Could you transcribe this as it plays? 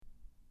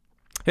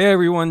Hey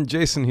everyone,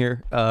 Jason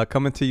here,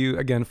 coming to you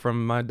again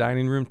from my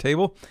dining room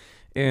table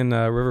in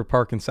River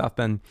Park in South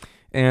Bend.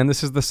 And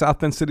this is the South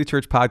Bend City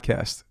Church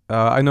podcast.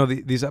 I know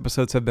these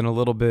episodes have been a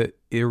little bit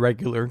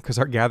irregular because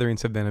our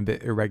gatherings have been a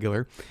bit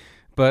irregular.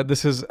 But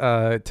this is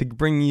to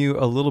bring you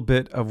a little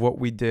bit of what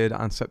we did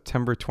on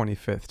September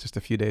 25th, just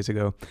a few days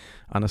ago,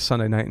 on a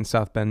Sunday night in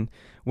South Bend,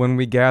 when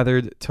we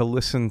gathered to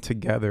listen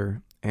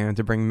together and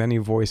to bring many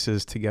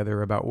voices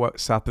together about what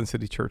South Bend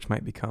City Church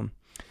might become.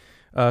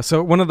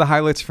 So one of the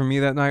highlights for me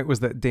that night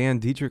was that Dan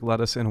Dietrich led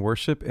us in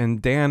worship,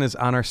 and Dan is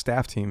on our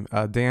staff team.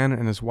 Dan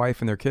and his wife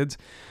and their kids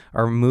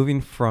are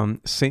moving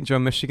from St. Joe,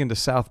 Michigan to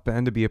South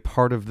Bend to be a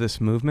part of this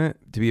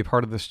movement, to be a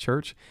part of this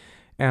church,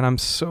 and I'm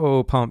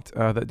so pumped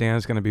that Dan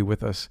is going to be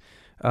with us.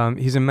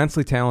 He's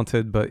immensely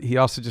talented, but he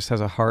also just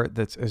has a heart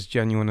that's as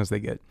genuine as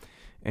they get,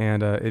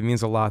 and it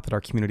means a lot that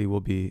our community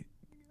will be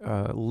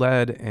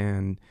led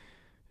and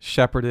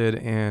shepherded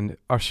and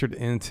ushered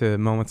into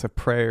moments of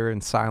prayer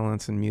and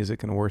silence and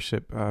music and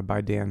worship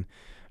by Dan.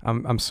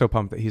 I'm so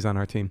pumped that he's on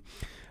our team.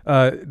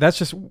 That's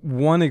just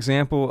one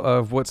example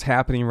of what's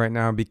happening right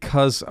now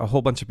because a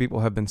whole bunch of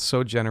people have been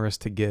so generous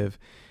to give.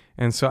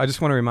 And so I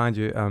just want to remind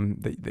you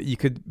that you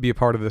could be a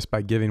part of this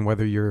by giving,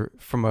 whether you're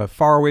from a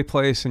faraway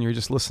place and you're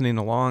just listening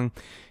along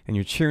and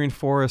you're cheering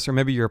for us, or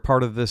maybe you're a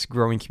part of this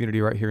growing community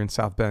right here in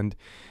South Bend.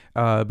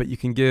 But you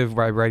can give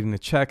by writing a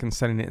check and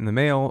sending it in the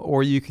mail,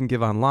 or you can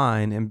give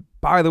online. And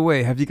by the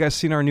way, have you guys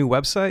seen our new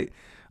website?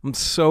 I'm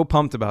so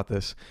pumped about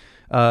this.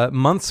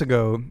 Months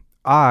ago,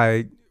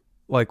 I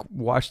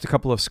watched a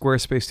couple of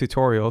Squarespace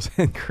tutorials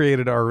and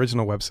created our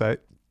original website,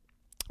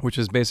 which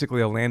is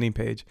basically a landing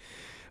page.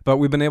 But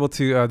we've been able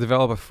to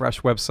develop a fresh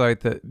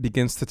website that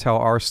begins to tell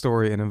our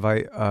story and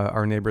invite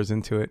our neighbors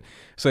into it.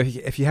 So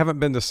if you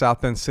haven't been to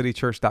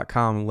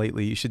southbendcitychurch.com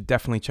lately, you should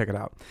definitely check it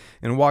out.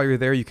 And while you're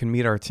there, you can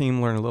meet our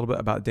team, learn a little bit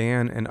about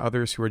Dan and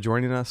others who are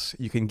joining us.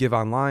 You can give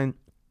online,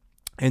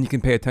 and you can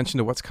pay attention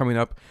to what's coming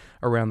up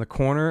around the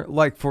corner.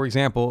 Like, for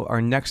example,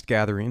 our next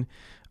gathering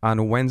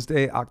on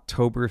Wednesday,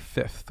 October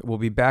 5th. We'll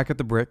be back at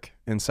the Brick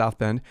in South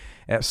Bend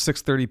at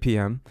 6:30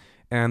 p.m.,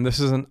 and this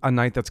is a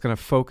night that's going to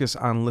focus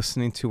on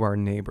listening to our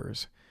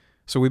neighbors.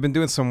 So we've been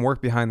doing some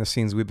work behind the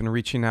scenes. We've been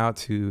reaching out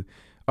to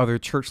other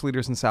church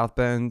leaders in South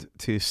Bend,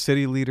 to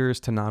city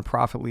leaders, to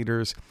nonprofit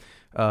leaders,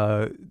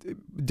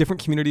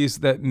 different communities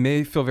that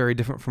may feel very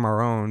different from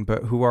our own,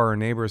 but who are our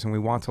neighbors, and we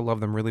want to love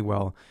them really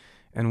well.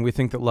 And we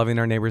think that loving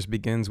our neighbors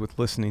begins with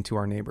listening to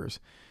our neighbors.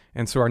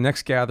 And so our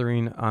next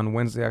gathering on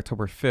Wednesday,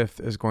 October 5th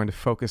is going to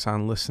focus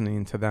on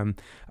listening to them.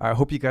 I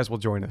hope you guys will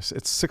join us.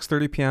 It's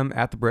 6:30 p.m.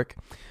 at the Brick.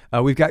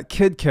 We've got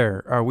Kid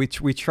Care. We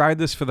tried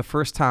this for the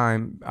first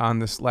time on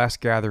this last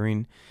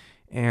gathering,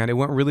 and it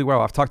went really well.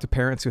 I've talked to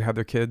parents who have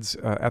their kids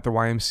at the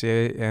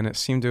YMCA, and it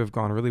seemed to have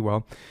gone really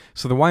well.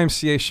 So the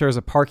YMCA shares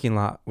a parking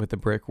lot with the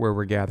Brick where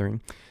we're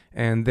gathering,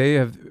 and they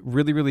have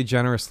really, really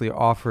generously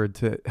offered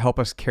to help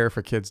us care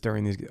for kids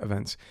during these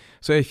events.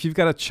 So if you've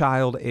got a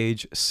child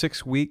age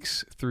 6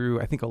 weeks through,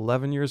 I think,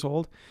 11 years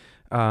old,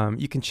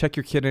 you can check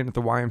your kid in at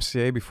the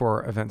YMCA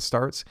before our event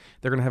starts.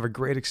 They're going to have a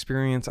great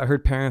experience. I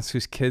heard parents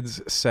whose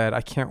kids said, "I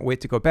can't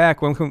wait to go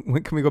back. When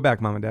can we go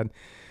back, Mom and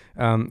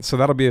Dad?" So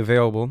that'll be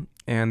available,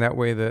 and that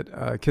way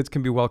that kids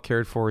can be well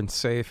cared for and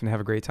safe and have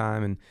a great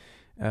time,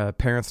 and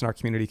parents in our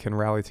community can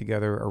rally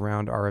together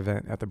around our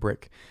event at the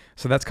Brick.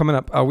 So that's coming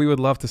up. We would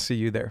love to see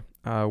you there.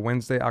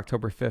 Wednesday,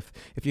 October 5th.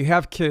 If you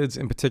have kids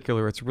in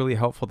particular, it's really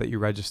helpful that you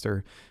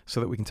register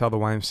so that we can tell the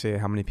YMCA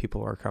how many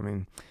people are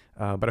coming.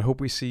 But I hope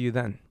we see you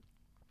then.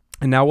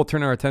 And now we'll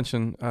turn our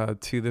attention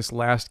to this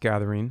last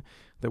gathering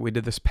that we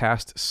did this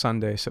past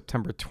Sunday,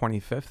 September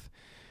 25th.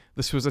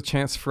 This was a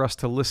chance for us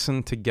to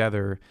listen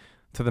together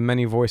to the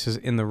many voices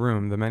in the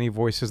room, the many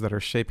voices that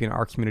are shaping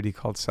our community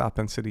called South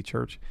Bend City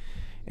Church.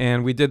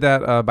 And we did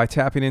that by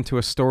tapping into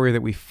a story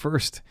that we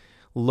first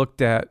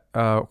looked at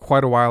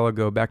quite a while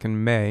ago, back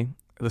in May,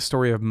 the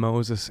story of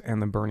Moses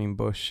and the burning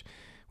bush.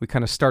 We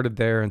kind of started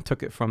there and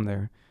took it from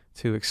there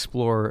to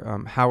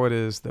explore how it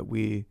is that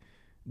we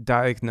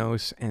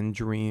diagnose and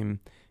dream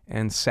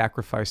and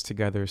sacrifice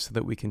together so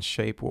that we can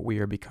shape what we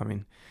are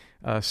becoming.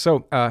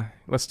 So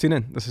let's tune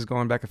in. This is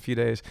going back a few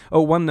days.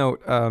 Oh, one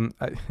note. I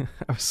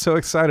was so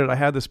excited. I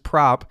had this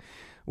prop,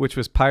 which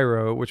was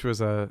Pyro, which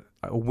was a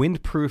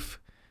windproof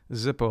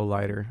Zippo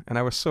lighter, and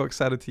I was so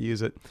excited to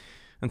use it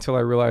until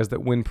I realized that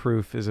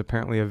windproof is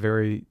apparently a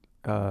very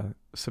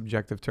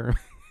subjective term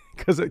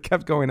because it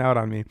kept going out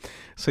on me.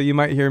 So you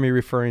might hear me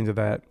referring to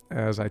that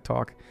as I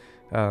talk.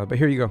 But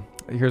here you go.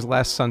 Here's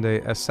last Sunday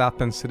as South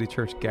Bend City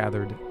Church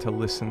gathered to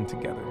listen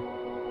together.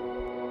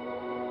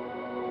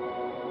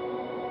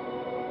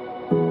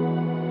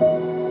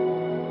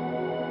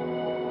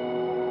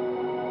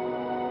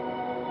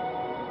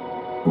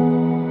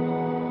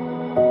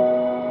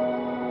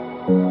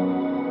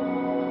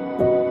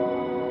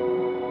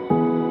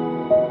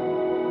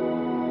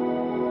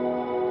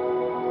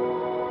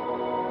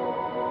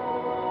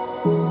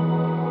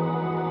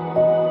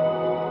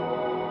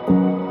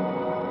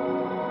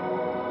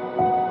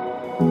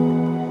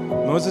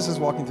 Moses is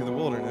walking through the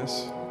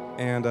wilderness,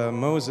 and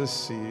Moses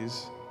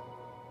sees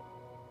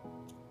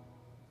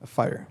a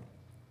fire.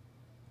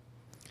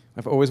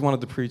 I've always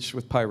wanted to preach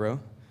with pyro.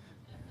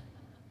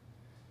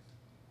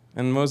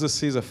 And Moses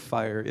sees a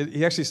fire.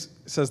 He actually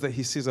says that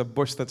he sees a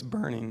bush that's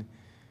burning,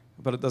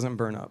 but it doesn't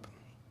burn up.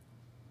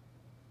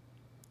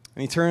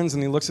 And he turns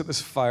and he looks at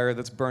this fire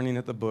that's burning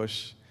at the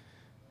bush,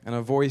 and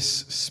a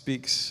voice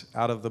speaks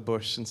out of the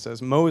bush and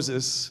says,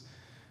 "Moses,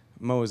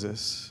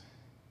 Moses."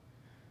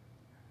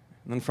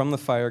 And then from the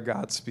fire,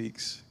 God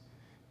speaks.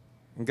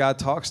 And God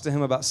talks to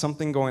him about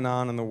something going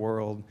on in the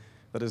world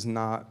that is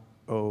not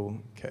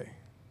okay.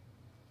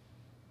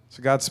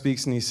 So God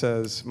speaks and he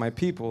says, "My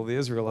people, the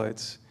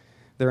Israelites,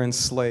 they're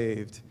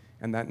enslaved,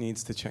 and that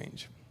needs to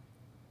change."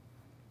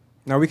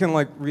 Now, we can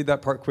read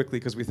that part quickly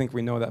because we think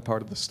we know that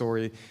part of the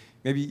story.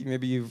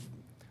 Maybe you've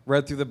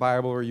read through the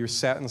Bible, or you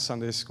sat in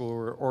Sunday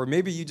school, or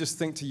maybe you just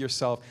think to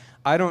yourself,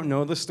 I don't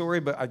know the story,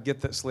 but I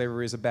get that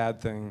slavery is a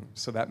bad thing,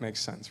 so that makes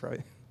sense,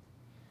 right?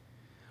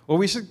 Well,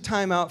 we should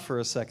time out for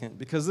a second,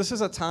 because this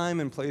is a time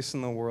and place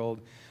in the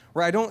world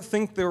where I don't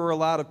think there were a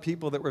lot of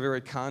people that were very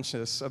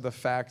conscious of the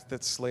fact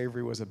that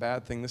slavery was a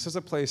bad thing. This is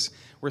a place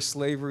where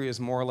slavery is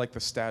more like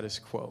the status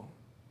quo.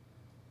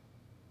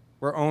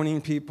 Where owning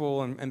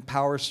people and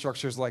power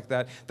structures like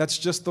that, that's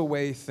just the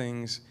way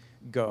things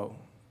go.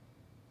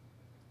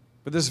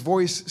 But this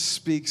voice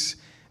speaks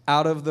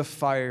out of the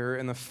fire,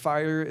 and the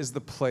fire is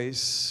the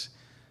place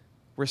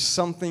where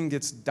something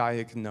gets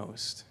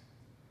diagnosed.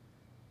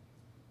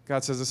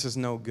 God says this is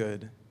no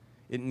good.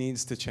 It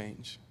needs to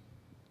change.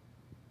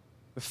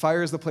 The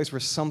fire is the place where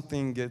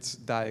something gets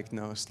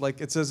diagnosed.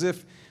 It's as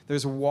if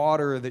there's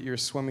water that you're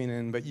swimming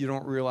in, but you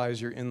don't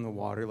realize you're in the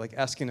water. Like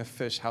asking a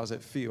fish, how's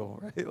it feel,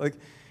 right?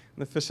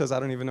 The fish says, I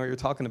don't even know what you're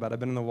talking about. I've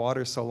been in the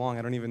water so long,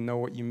 I don't even know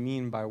what you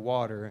mean by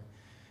water.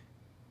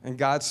 And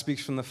God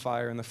speaks from the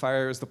fire, and the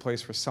fire is the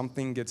place where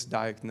something gets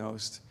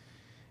diagnosed.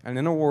 And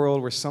in a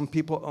world where some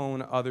people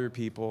own other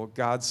people,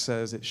 God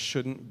says it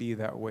shouldn't be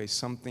that way.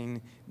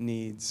 Something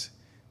needs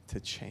to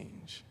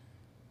change.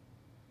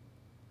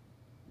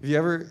 Have you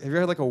ever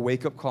had a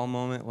wake-up call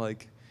moment,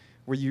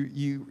 where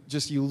you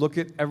look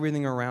at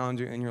everything around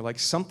you and you're like,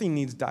 something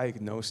needs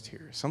diagnosed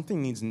here.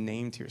 Something needs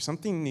named here.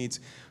 Something needs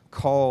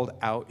called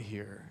out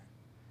here.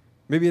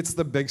 Maybe it's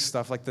the big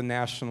stuff, like the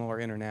national or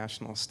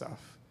international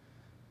stuff.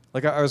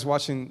 I was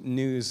watching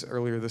news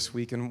earlier this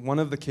week, and one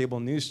of the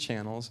cable news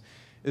channels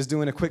is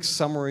doing a quick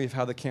summary of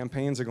how the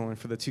campaigns are going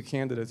for the two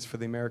candidates for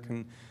the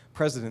American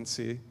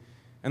presidency.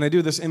 And they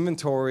do this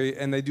inventory,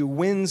 and they do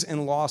wins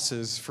and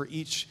losses for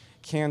each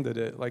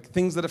candidate,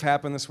 things that have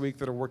happened this week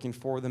that are working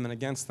for them and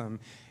against them.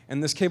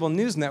 And this cable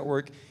news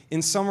network,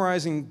 in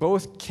summarizing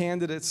both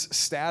candidates'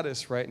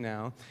 status right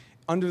now,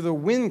 under the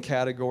win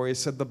category,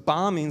 said the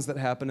bombings that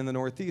happened in the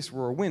Northeast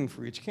were a win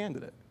for each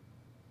candidate.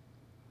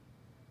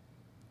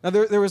 Now,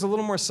 there was a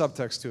little more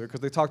subtext to it, because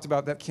they talked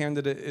about that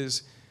candidate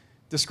is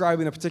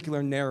describing a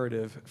particular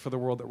narrative for the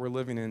world that we're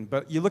living in.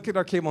 But you look at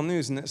our cable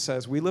news, and it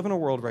says, we live in a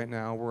world right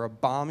now where a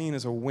bombing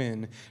is a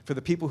win for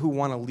the people who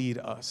want to lead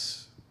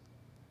us.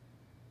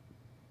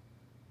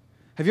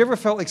 Have you ever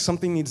felt like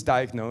something needs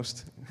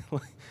diagnosed?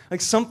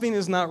 Like something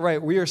is not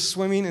right. We are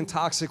swimming in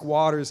toxic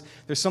waters.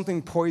 There's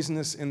something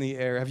poisonous in the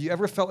air. Have you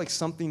ever felt like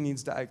something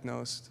needs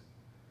diagnosed?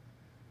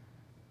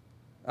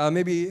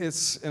 Maybe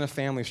it's in a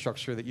family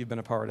structure that you've been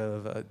a part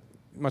of,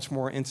 much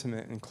more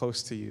intimate and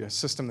close to you, a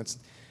system that's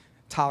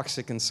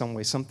toxic in some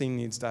way. Something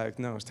needs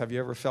diagnosed. Have you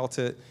ever felt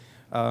it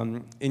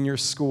in your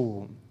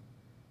school,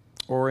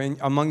 or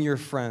among your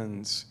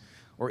friends,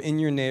 or in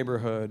your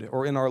neighborhood,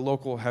 or in our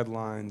local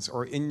headlines,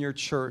 or in your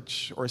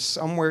church, or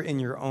somewhere in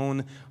your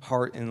own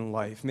heart and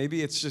life?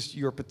 Maybe it's just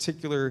your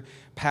particular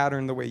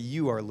pattern, the way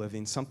you are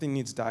living. Something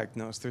needs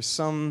diagnosed. There's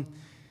some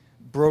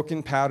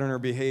broken pattern or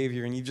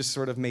behavior, and you've just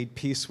sort of made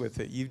peace with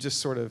it. You've just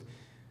sort of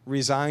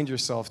resigned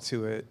yourself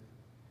to it.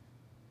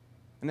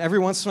 And every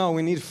once in a while,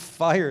 we need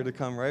fire to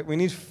come, right? We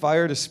need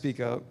fire to speak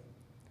up.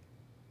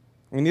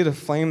 We need a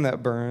flame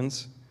that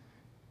burns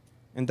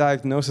and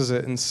diagnoses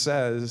it and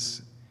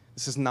says,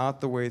 this is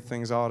not the way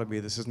things ought to be.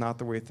 This is not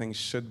the way things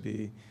should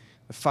be.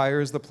 The fire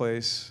is the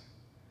place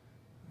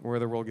where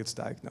the world gets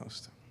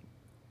diagnosed.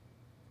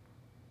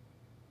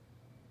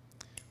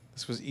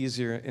 This was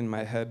easier in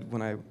my head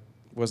when I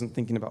wasn't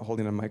thinking about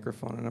holding a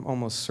microphone, and I'm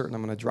almost certain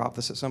I'm going to drop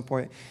this at some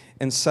point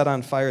and set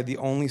on fire the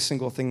only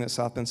single thing that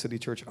South Bend City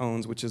Church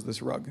owns, which is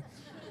this rug.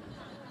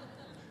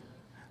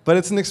 But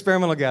it's an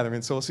experimental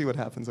gathering, so we'll see what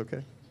happens,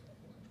 okay?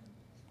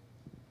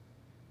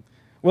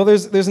 Well,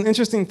 there's an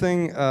interesting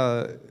thing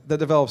that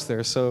develops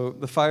there. So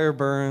the fire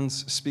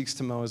burns, speaks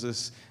to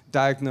Moses,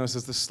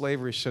 diagnoses the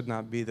slavery should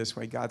not be this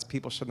way. God's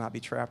people should not be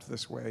trapped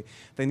this way.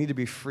 They need to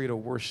be free to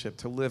worship,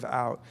 to live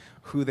out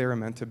who they're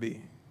meant to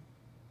be.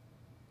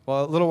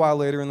 Well, a little while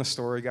later in the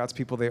story, God's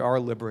people, they are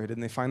liberated,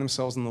 and they find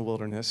themselves in the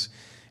wilderness,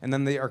 and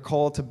then they are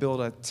called to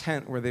build a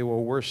tent where they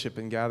will worship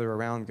and gather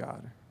around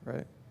God,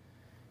 right?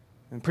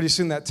 And pretty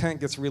soon that tent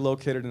gets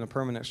relocated in a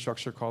permanent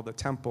structure called the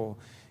temple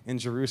in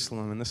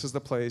Jerusalem, and this is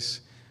the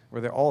place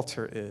where the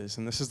altar is,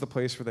 and this is the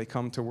place where they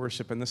come to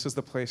worship, and this is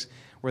the place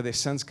where they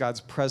sense God's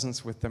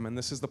presence with them, and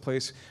this is the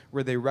place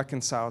where they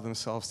reconcile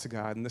themselves to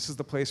God, and this is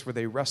the place where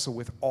they wrestle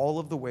with all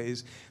of the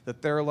ways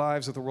that their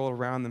lives or the world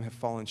around them have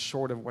fallen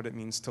short of what it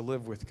means to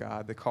live with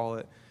God. They call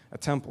it a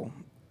temple.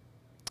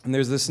 And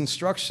there's this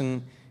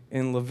instruction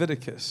in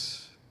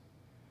Leviticus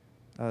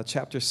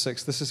chapter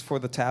 6. This is for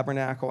the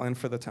tabernacle and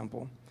for the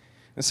temple.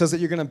 It says that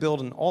you're going to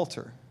build an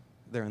altar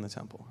there in the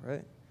temple,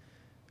 right?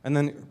 And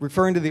then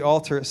referring to the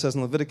altar, it says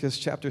in Leviticus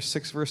chapter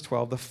 6, verse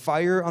 12, the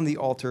fire on the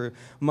altar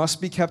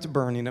must be kept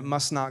burning. It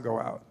must not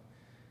go out.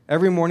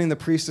 Every morning the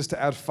priest is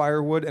to add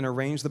firewood and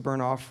arrange the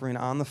burnt offering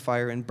on the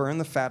fire and burn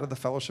the fat of the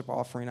fellowship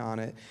offering on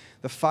it.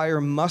 The fire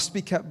must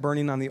be kept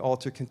burning on the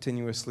altar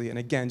continuously. And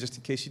again, just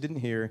in case you didn't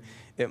hear,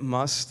 it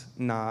must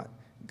not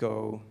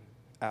go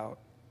out.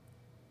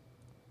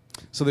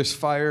 So there's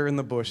fire in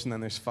the bush, and then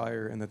there's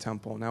fire in the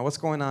temple. Now, what's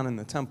going on in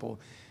the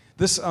temple?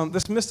 This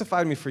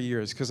mystified me for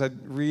years because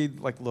I'd read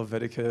like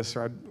Leviticus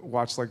or I'd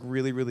watch like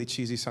really, really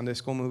cheesy Sunday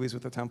school movies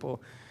with the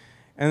temple.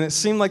 And it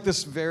seemed like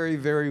this very,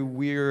 very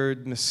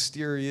weird,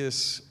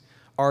 mysterious,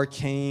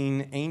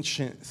 arcane,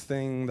 ancient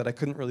thing that I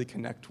couldn't really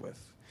connect with.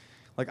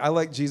 Like, I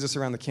like Jesus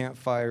around the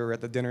campfire or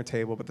at the dinner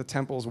table, but the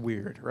temple's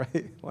weird,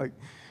 right? Like,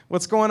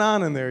 what's going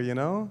on in there, you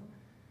know?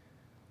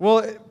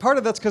 Well, part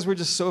of that's because we're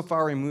just so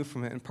far removed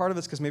from it, and part of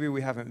it's because maybe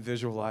we haven't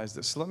visualized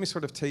it. So let me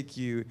sort of take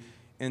you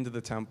into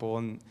the temple,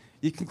 and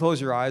you can close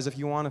your eyes if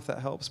you want, if that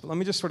helps, but let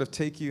me just sort of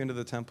take you into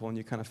the temple and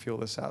you kind of feel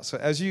this out. So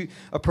as you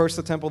approach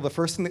the temple, the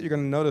first thing that you're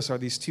going to notice are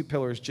these two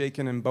pillars,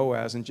 Jachin and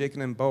Boaz. And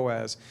Jachin and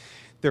Boaz,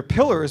 they're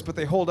pillars, but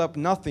they hold up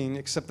nothing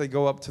except they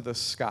go up to the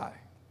sky.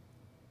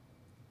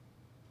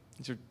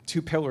 These are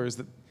two pillars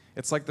that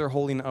it's like they're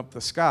holding up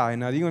the sky.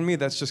 Now, to you and me,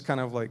 that's just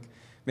kind of like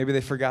maybe they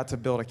forgot to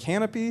build a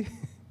canopy.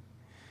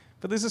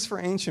 But this is for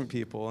ancient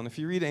people. And if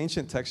you read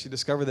ancient texts, you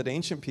discover that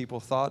ancient people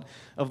thought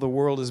of the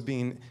world as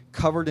being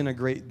covered in a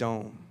great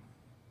dome,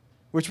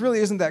 which really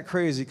isn't that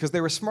crazy because they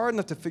were smart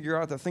enough to figure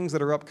out that things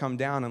that are up come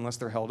down unless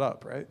they're held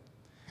up, right?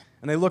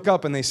 And they look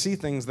up and they see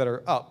things that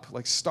are up,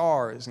 like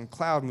stars and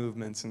cloud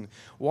movements and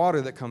water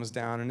that comes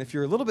down. And if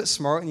you're a little bit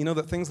smart and you know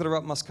that things that are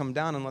up must come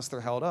down unless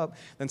they're held up,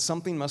 then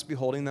something must be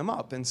holding them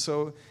up. And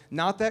so,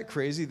 not that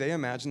crazy, they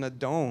imagine a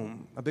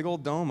dome, a big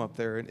old dome up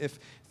there. And if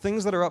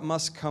things that are up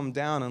must come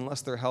down unless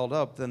they're held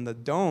up, then the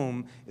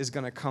dome is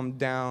going to come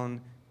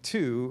down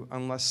too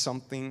unless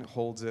something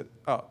holds it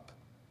up,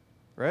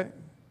 right?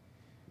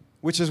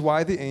 Which is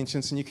why the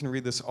ancients, and you can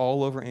read this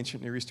all over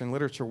ancient Near Eastern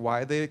literature,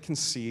 why they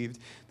conceived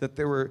that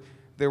there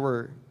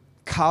were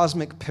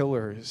cosmic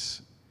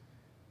pillars,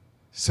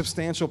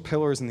 substantial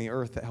pillars in the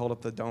earth that held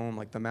up the dome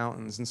like the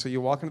mountains. And so you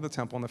walk into the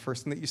temple, and the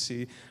first thing that you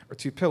see are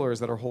two pillars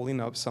that are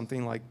holding up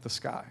something like the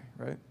sky,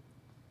 right?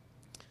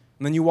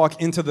 And then you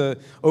walk into the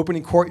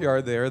opening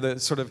courtyard there, the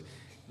sort of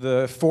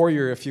the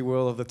foyer, if you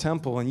will, of the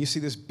temple, and you see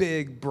this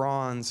big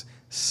bronze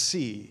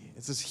sea.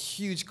 It's this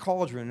huge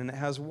cauldron, and it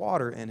has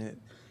water in it.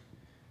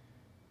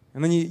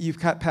 And then you've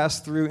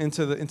passed through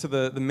into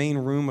the main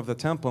room of the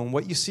temple, and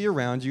what you see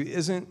around you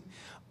isn't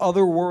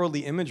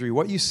otherworldly imagery.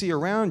 What you see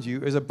around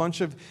you is a bunch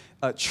of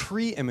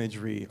tree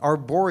imagery,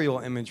 arboreal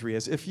imagery,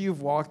 as if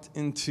you've walked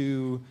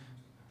into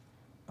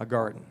a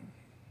garden.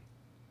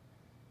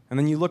 And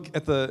then you look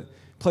at the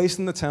place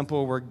in the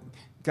temple where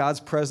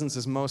God's presence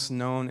is most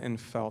known and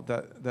felt,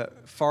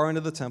 that far into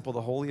the temple,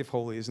 the Holy of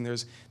Holies, and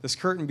there's this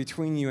curtain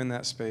between you and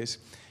that space,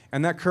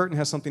 and that curtain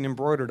has something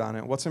embroidered on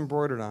it. What's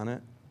embroidered on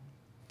it?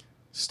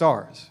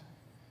 Stars.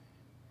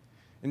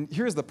 And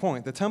here's the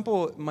point. The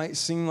temple might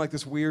seem like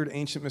this weird,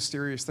 ancient,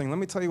 mysterious thing. Let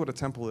me tell you what a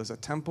temple is. A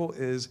temple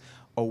is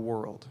a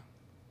world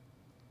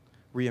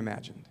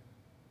reimagined.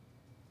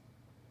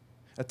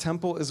 A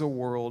temple is a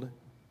world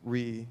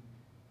reimagined.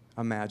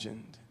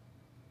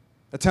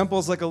 A temple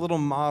is like a little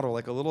model,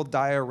 like a little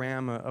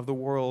diorama of the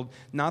world,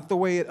 not the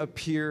way it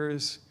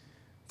appears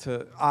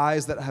to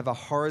eyes that have a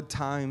hard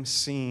time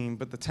seeing,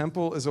 but the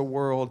temple is a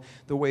world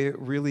the way it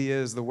really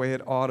is, the way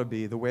it ought to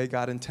be, the way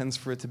God intends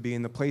for it to be,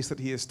 and the place that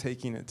He is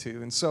taking it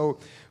to. And so,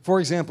 for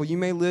example, you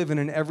may live in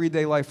an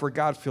everyday life where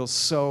God feels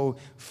so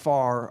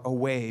far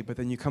away, but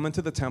then you come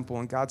into the temple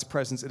and God's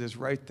presence, it is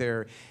right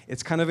there.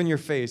 It's kind of in your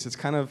face. It's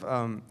kind of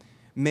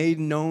made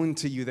known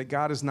to you that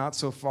God is not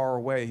so far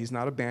away. He's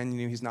not abandoned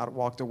you. He's not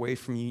walked away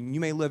from you. You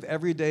may live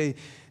every day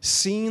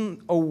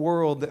seeing a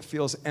world that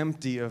feels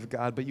empty of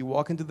God, but you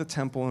walk into the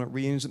temple and it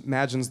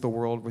reimagines the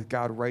world with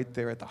God right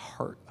there at the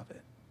heart of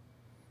it,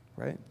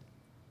 right?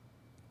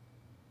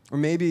 Or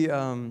maybe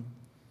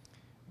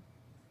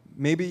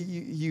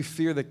you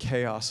fear the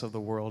chaos of the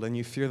world and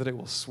you fear that it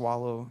will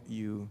swallow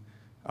you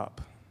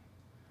up,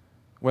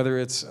 whether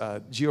it's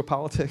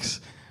geopolitics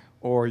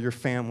or your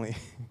family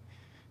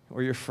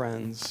or your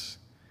friends,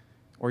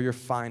 or your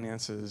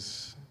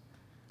finances,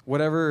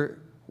 whatever,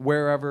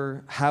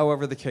 wherever,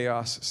 however the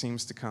chaos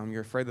seems to come,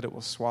 you're afraid that it will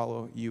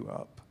swallow you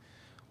up.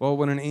 Well,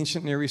 when an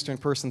ancient Near Eastern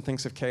person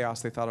thinks of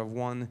chaos, they thought of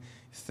one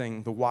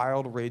thing, the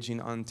wild, raging,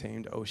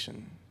 untamed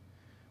ocean,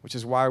 which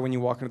is why when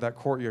you walk into that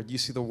courtyard, you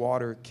see the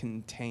water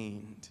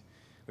contained.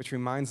 which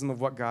reminds them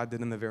of what God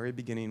did in the very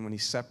beginning when he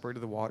separated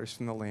the waters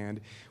from the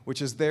land,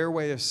 which is their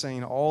way of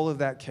saying all of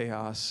that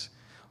chaos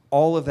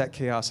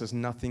is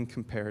nothing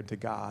compared to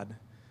God.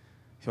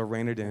 He'll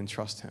rein it in,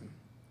 trust him.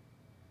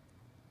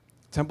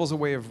 Temple's a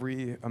way of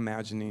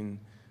reimagining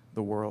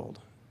the world.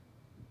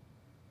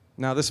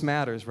 Now, this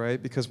matters,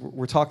 right? Because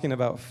we're talking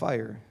about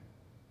fire.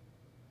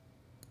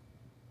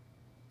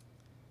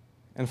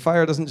 And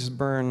fire doesn't just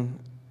burn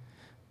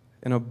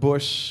in a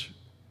bush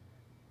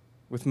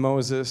with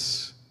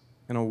Moses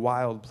in a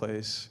wild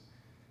place,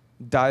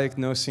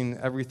 diagnosing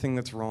everything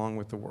that's wrong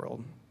with the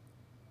world.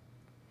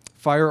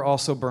 Fire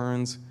also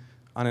burns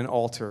on an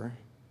altar.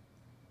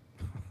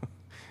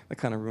 That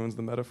kind of ruins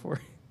the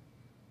metaphor.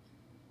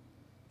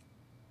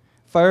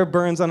 Fire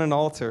burns on an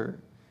altar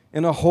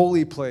in a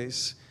holy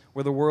place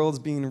where the world's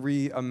being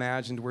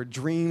reimagined, where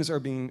dreams are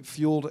being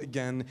fueled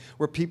again,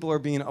 where people are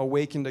being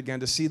awakened again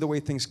to see the way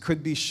things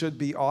could be, should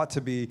be, ought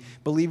to be,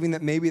 believing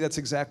that maybe that's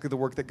exactly the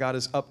work that God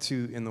is up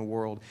to in the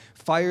world.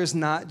 Fire's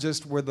not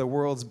just where the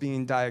world's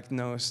being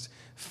diagnosed.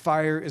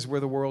 Fire is where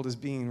the world is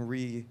being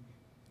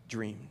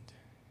re-dreamed,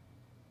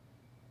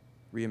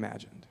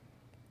 reimagined.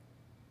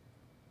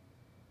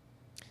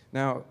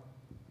 Now,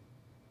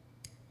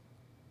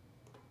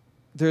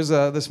 there's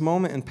this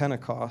moment in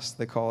Pentecost,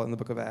 they call it in the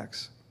book of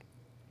Acts,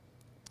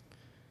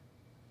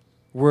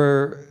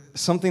 where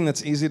something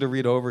that's easy to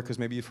read over, because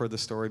maybe you've heard the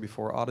story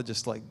before, ought to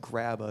just like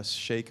grab us,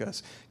 shake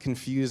us,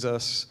 confuse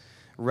us,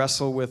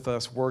 wrestle with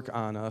us, work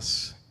on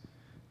us.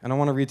 And I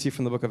want to read to you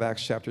from the book of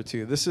Acts chapter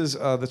 2. This is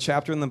the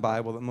chapter in the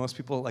Bible that most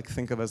people like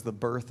think of as the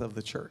birth of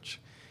the church.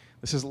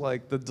 This is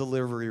like the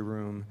delivery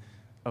room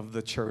of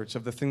the church,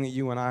 of the thing that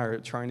you and I are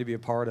trying to be a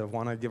part of,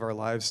 want to give our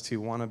lives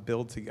to, want to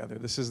build together.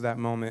 This is that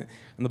moment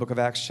in the book of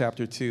Acts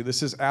chapter 2.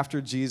 This is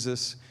after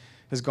Jesus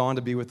has gone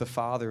to be with the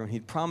Father, and he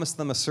promised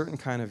them a certain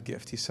kind of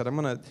gift. He said, I'm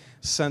going to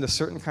send a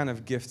certain kind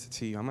of gift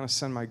to you. I'm going to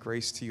send my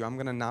grace to you. I'm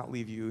going to not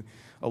leave you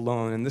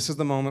alone. And this is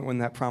the moment when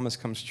that promise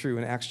comes true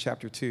in Acts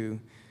chapter 2,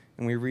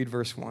 and we read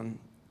verse 1.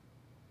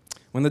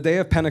 When the day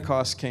of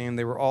Pentecost came,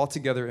 they were all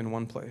together in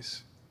one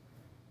place.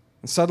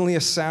 And suddenly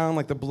a sound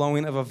like the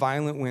blowing of a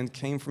violent wind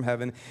came from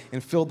heaven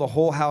and filled the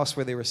whole house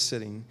where they were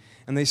sitting.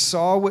 And they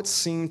saw what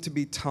seemed to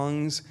be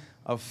tongues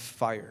of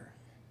fire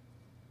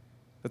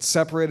that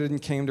separated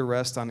and came to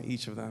rest on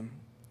each of them.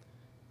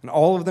 And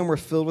all of them were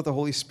filled with the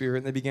Holy Spirit,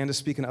 and they began to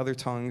speak in other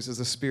tongues as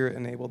the Spirit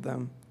enabled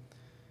them.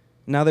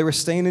 Now they were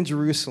staying in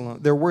Jerusalem.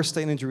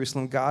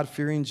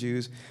 God-fearing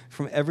Jews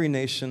from every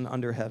nation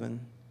under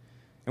heaven.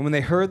 And when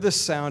they heard this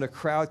sound, a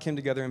crowd came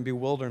together in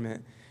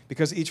bewilderment,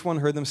 because each one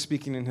heard them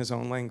speaking in his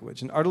own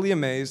language. And utterly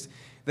amazed,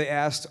 they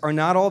asked, "Are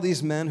not all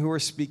these men who are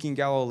speaking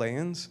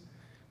Galileans?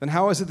 Then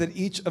how is it that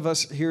each of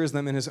us hears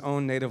them in his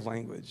own native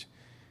language?"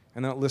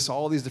 And then it lists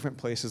all these different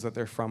places that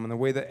they're from and the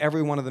way that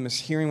every one of them is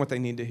hearing what they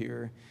need to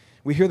hear.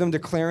 We hear them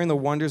declaring the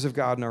wonders of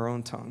God in our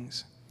own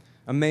tongues.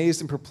 Amazed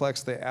and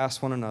perplexed, they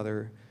asked one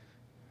another,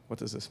 "What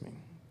does this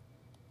mean?"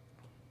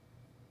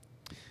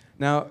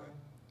 Now,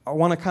 I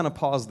want to kind of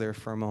pause there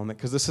for a moment,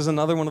 because this is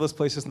another one of those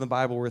places in the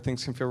Bible where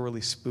things can feel really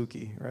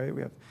spooky, right?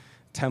 We have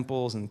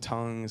temples and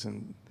tongues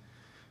and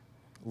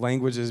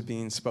languages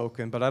being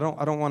spoken, but I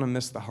don't want to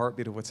miss the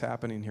heartbeat of what's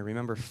happening here.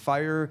 Remember,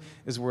 fire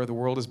is where the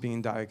world is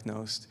being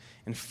diagnosed,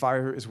 and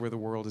fire is where the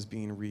world is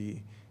being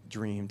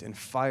re-dreamed, and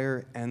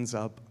fire ends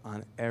up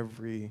on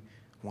every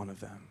one of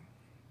them.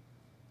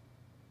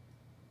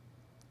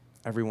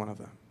 Every one of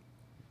them.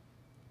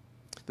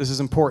 This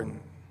is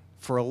important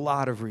for a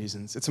lot of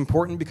reasons. It's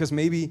important because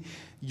maybe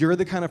you're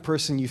the kind of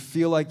person you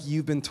feel like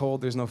you've been told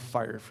there's no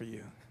fire for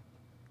you.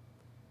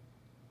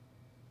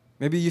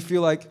 Maybe you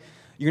feel like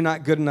you're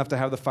not good enough to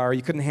have the fire.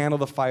 You couldn't handle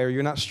the fire.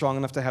 You're not strong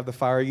enough to have the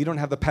fire. You don't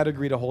have the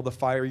pedigree to hold the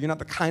fire. You're not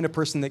the kind of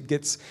person that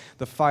gets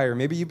the fire.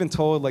 Maybe you've been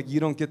told like you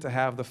don't get to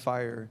have the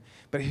fire.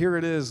 But here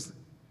it is.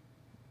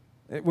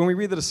 When we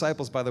read the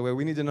disciples, by the way,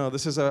 we need to know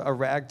this is a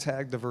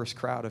ragtag, diverse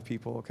crowd of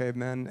people, okay?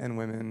 Men and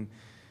women,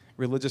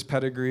 religious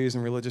pedigrees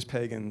and religious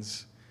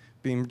pagans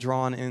being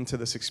drawn into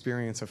this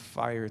experience of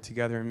fire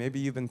together. And maybe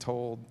you've been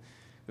told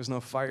there's no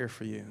fire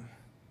for you.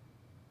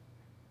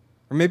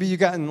 Or maybe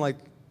you've gotten like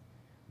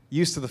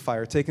used to the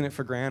fire, taking it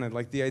for granted.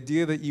 Like the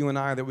idea that you and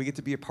I, that we get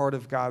to be a part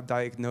of God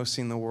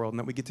diagnosing the world, and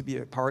that we get to be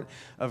a part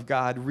of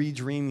God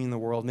redreaming the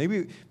world.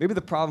 Maybe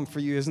the problem for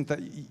you isn't that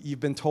you've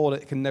been told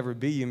it can never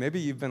be you. Maybe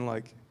you've been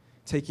like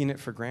taking it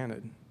for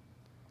granted.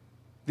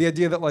 The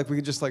idea that like we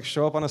could just like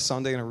show up on a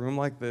Sunday in a room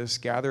like this,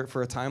 gather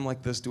for a time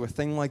like this, do a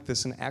thing like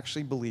this, and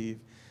actually believe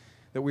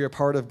that we are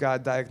part of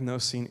God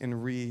diagnosing and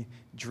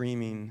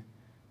redreaming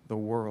the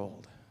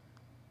world.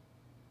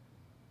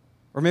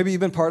 Or maybe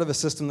you've been part of a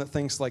system that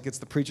thinks like it's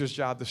the preacher's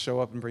job to show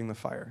up and bring the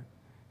fire,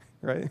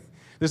 right?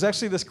 There's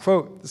actually this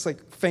quote, this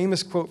like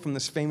famous quote from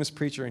this famous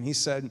preacher, and he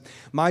said,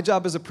 "My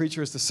job as a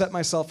preacher is to set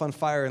myself on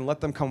fire and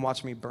let them come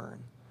watch me burn."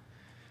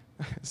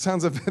 It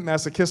sounds a bit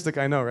masochistic,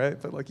 I know, right?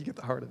 But like you get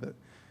the heart of it.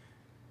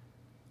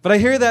 But I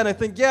hear that and I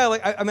think, yeah,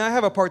 like I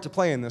have a part to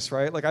play in this,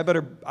 right? Like I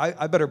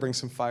better bring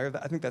some fire.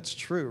 I think that's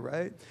true,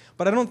 right?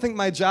 But I don't think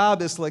my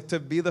job is like to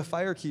be the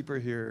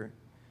firekeeper here.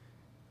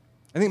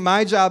 I think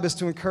my job is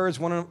to encourage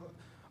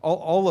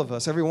all of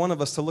us, every one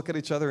of us, to look at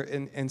each other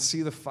and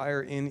see the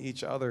fire in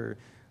each other,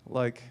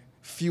 like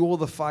fuel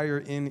the fire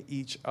in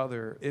each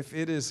other. If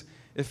it's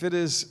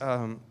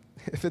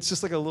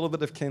just like a little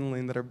bit of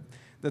kindling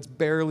that's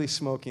barely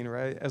smoking,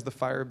 right, as the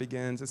fire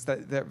begins, it's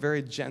that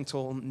very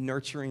gentle,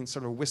 nurturing,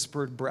 sort of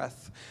whispered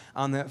breath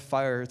on that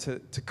fire to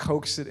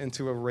coax it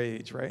into a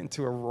rage, right,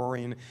 into a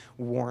roaring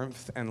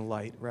warmth and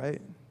light,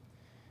 right?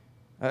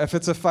 If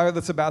it's a fire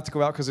that's about to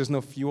go out because there's no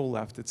fuel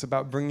left, it's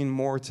about bringing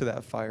more to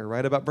that fire,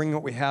 right? About bringing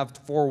what we have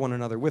for one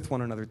another, with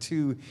one another,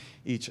 to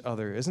each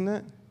other, isn't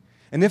it?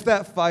 And if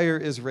that fire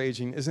is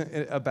raging, isn't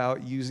it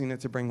about using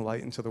it to bring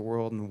light into the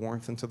world and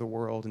warmth into the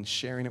world and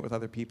sharing it with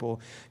other people?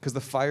 Because the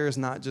fire is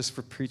not just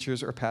for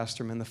preachers or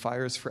pastormen. The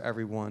fire is for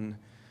everyone.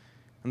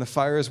 And the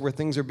fire is where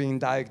things are being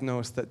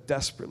diagnosed that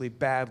desperately,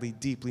 badly,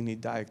 deeply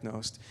need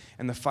diagnosed.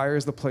 And the fire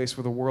is the place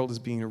where the world is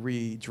being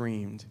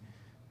re-dreamed,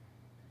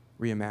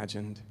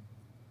 reimagined.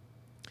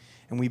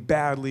 And we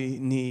badly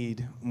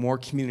need more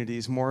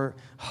communities, more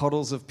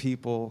huddles of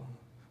people,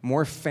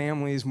 more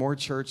families, more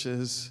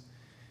churches,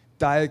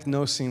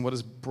 diagnosing what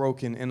is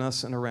broken in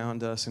us and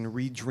around us and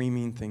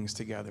redreaming things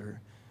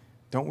together.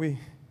 Don't we?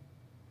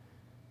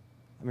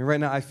 I mean, right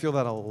now, I feel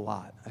that a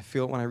lot. I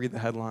feel it when I read the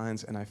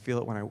headlines, and I feel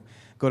it when I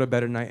go to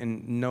bed at night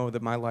and know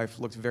that my life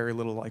looks very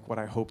little like what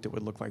I hoped it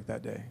would look like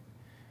that day.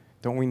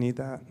 Don't we need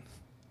that?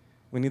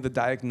 We need the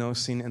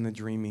diagnosing and the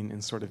dreaming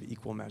in sort of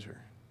equal measure.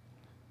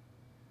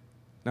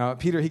 Now,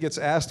 Peter, he gets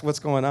asked what's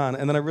going on,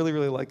 and then I really,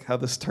 really like how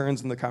this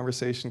turns in the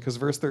conversation, because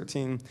verse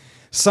 13,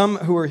 some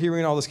who are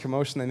hearing all this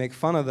commotion, they make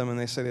fun of them, and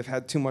they say they've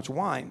had too much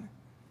wine.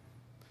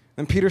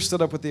 Then Peter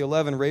stood up with the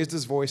 11, raised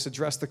his voice,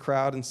 addressed the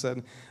crowd, and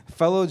said,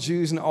 fellow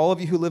Jews and all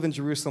of you who live in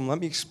Jerusalem, let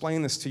me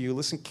explain this to you.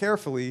 Listen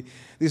carefully.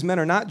 These men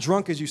are not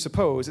drunk as you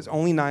suppose. It's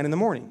only 9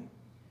 a.m.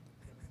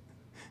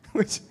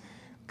 Which,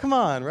 come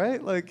on,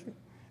 right? Like,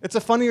 it's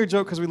a funnier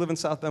joke because we live in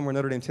South Bend where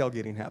Notre Dame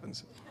tailgating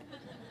happens.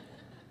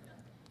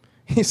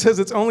 He says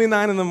it's only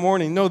 9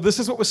 a.m. No, this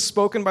is what was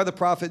spoken by the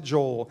prophet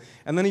Joel.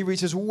 And then he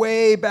reaches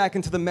way back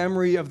into the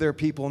memory of their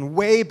people and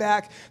way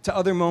back to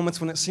other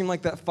moments when it seemed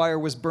like that fire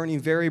was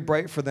burning very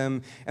bright for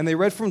them. And they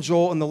read from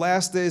Joel, in the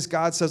last days,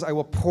 God says, I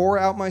will pour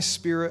out my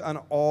spirit on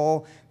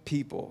all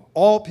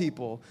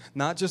people,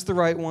 not just the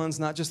right ones,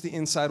 not just the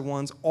inside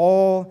ones,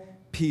 all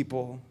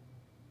people.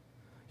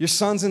 Your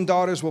sons and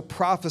daughters will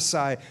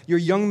prophesy. Your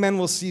young men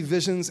will see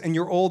visions, and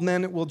your old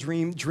men will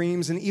dream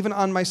dreams. And even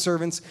on my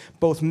servants,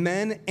 both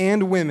men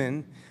and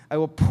women, I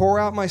will pour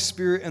out my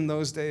spirit in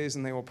those days,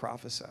 and they will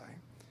prophesy.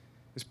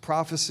 There's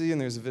prophecy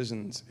and there's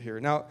visions here.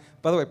 Now,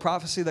 by the way,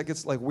 prophecy, that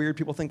gets like weird.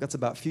 People think that's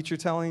about future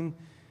telling.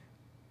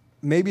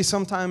 Maybe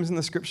sometimes in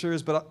the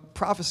scriptures, but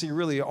prophecy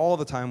really all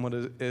the time what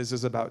it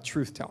is about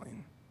truth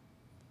telling.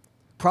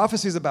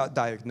 Prophecy is about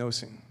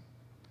diagnosing.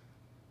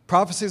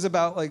 Prophecy is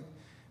about like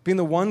being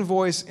the one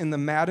voice in the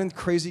maddened,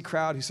 crazy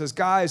crowd who says,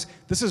 guys,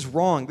 this is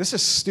wrong. This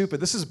is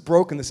stupid. This is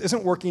broken. This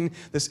isn't working.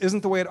 This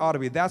isn't the way it ought to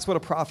be. That's what a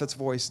prophet's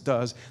voice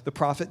does. The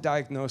prophet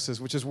diagnoses,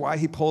 which is why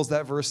he pulls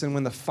that verse in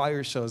when the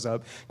fire shows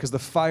up, because the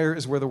fire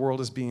is where the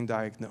world is being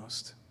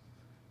diagnosed.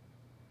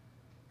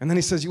 And then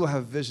he says, you will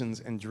have visions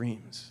and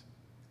dreams.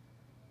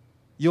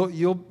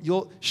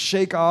 You'll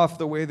shake off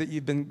the way that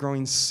you've been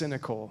growing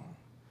cynical,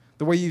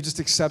 the way you just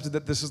accepted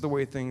that this is the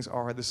way things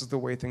are, this is the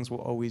way things will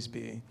always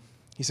be.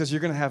 He says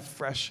you're going to have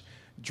fresh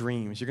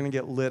dreams. You're going to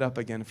get lit up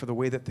again for the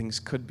way that things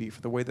could be,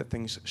 for the way that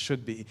things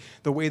should be,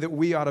 the way that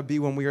we ought to be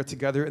when we are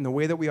together, and the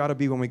way that we ought to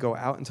be when we go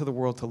out into the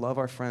world to love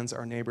our friends,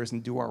 our neighbors,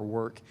 and do our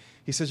work.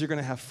 He says you're going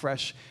to have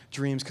fresh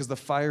dreams because the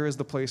fire is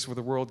the place where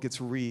the world gets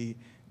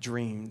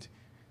re-dreamed,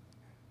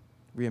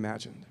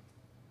 reimagined.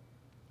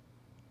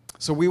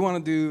 So we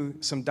want to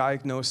do some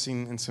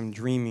diagnosing and some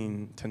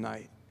dreaming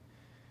tonight.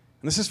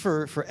 And this is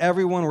for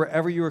everyone,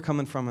 wherever you are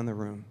coming from in the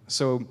room.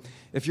 So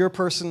if you're a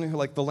person who,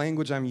 like, the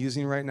language I'm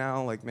using right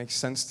now, like, makes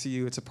sense to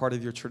you, it's a part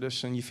of your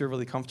tradition, you feel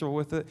really comfortable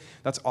with it,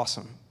 that's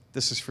awesome.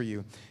 This is for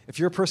you. If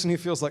you're a person who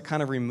feels, like,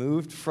 kind of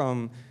removed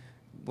from,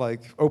 like,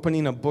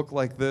 opening a book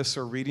like this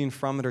or reading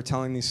from it or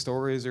telling these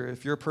stories, or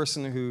if you're a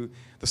person who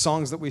the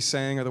songs that we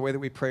sang or the way that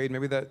we prayed,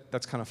 maybe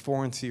that's kind of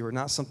foreign to you or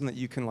not something that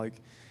you can, like,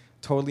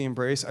 totally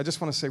embrace, I just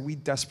want to say we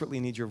desperately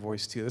need your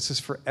voice, too. This is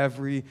for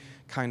every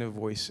kind of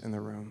voice in the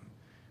room.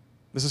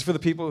 This is for the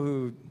people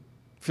who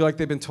feel like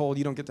they've been told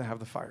you don't get to have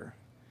the fire.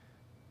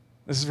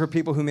 This is for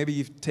people who maybe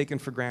you've taken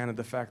for granted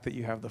the fact that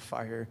you have the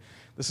fire.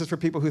 This is for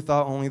people who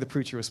thought only the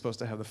preacher was supposed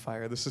to have the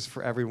fire. This is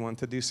for everyone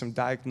to do some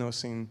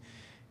diagnosing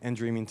and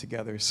dreaming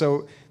together.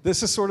 So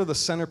this is sort of the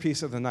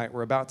centerpiece of the night.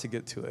 We're about to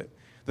get to it.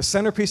 The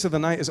centerpiece of the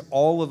night is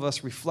all of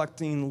us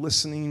reflecting,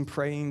 listening,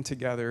 praying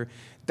together,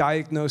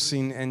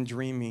 diagnosing and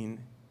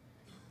dreaming,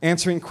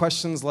 answering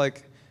questions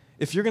like,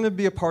 if you're going to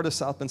be a part of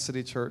South Bend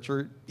City Church,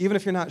 or even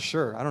if you're not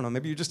sure, I don't know,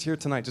 maybe you're just here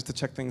tonight just to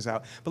check things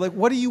out. But like,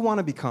 what do you want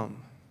to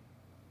become?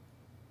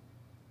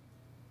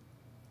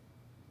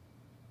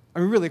 I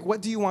mean, really, like,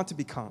 what do you want to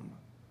become?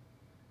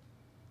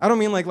 I don't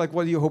mean like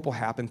what do you hope will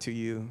happen to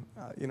you,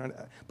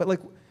 but like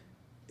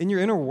in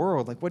your inner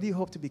world, like what do you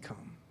hope to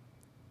become?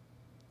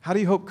 How do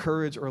you hope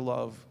courage or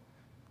love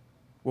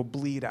will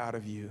bleed out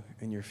of you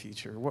in your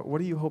future? What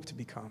do you hope to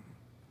become?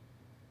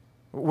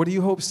 What do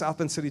you hope South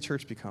Bend City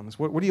Church becomes?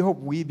 What do you hope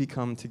we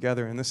become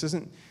together? And this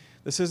isn't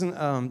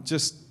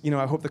just,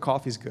 I hope the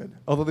coffee's good.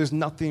 Although there's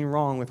nothing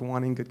wrong with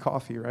wanting good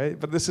coffee, right?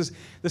 But this is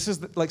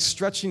like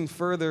stretching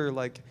further,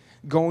 like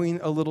going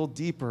a little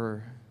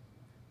deeper,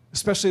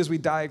 especially as we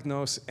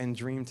diagnose and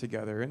dream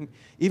together. And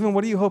even,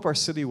 what do you hope our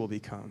city will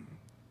become?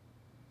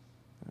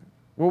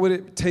 What would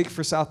it take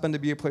for South Bend to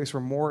be a place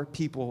where more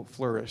people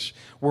flourish,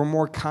 where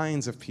more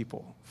kinds of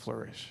people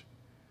flourish?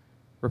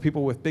 Where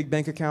people with big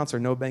bank accounts or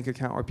no bank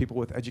account, or people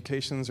with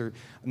educations or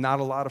not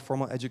a lot of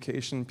formal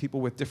education,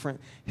 people with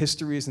different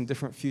histories and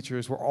different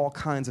futures, where all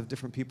kinds of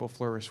different people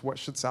flourish. What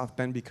should South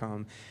Bend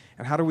become?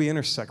 And how do we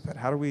intersect that?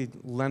 How do we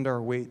lend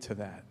our weight to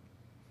that?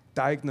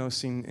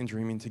 Diagnosing and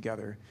dreaming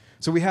together.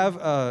 So we have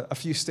a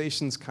few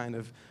stations kind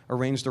of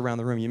arranged around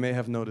the room. You may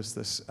have noticed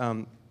this.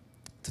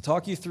 To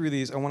talk you through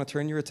these, I want to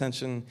turn your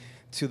attention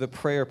to the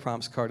prayer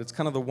prompts card. It's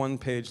kind of the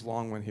one-page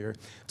long one here.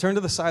 Turn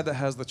to the side that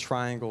has the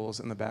triangles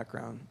in the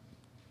background.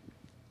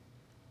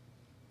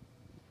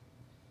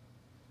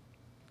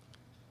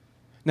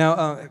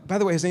 Now, by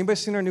the way, has anybody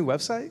seen our new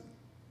website?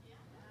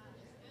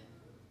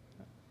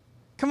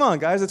 Come on,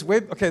 guys.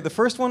 Okay, the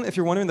first one, if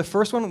you're wondering, the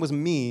first one was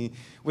me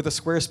with a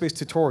Squarespace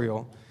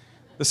tutorial.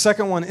 The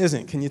second one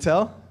isn't. Can you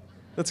tell?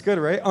 That's good,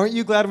 right? Aren't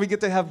you glad we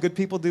get to have good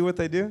people do what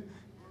they do?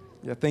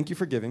 Yeah, thank you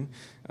for giving.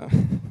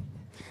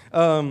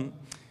 So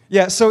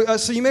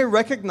you may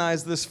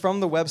recognize this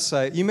from the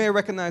website. You may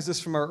recognize this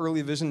from our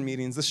early vision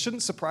meetings. This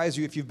shouldn't surprise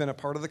you if you've been a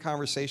part of the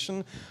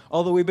conversation,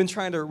 although we've been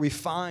trying to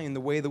refine the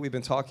way that we've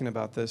been talking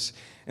about this.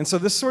 And so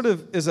this sort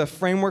of is a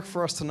framework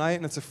for us tonight,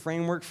 and it's a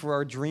framework for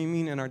our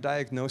dreaming and our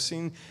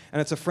diagnosing,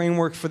 and it's a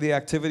framework for the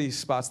activity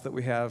spots that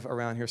we have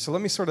around here. So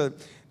let me sort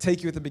of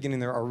take you at the beginning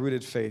there, our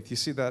rooted faith. You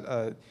see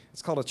that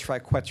it's called a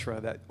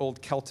triquetra, that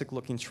old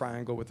Celtic-looking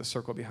triangle with a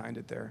circle behind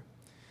it there.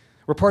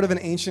 We're part of an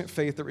ancient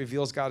faith that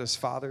reveals God as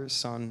Father,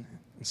 Son,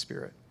 and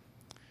Spirit.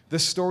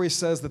 This story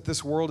says that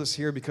this world is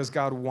here because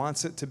God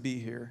wants it to be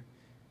here.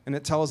 And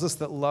it tells us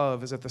that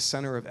love is at the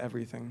center of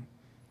everything.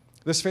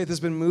 This faith has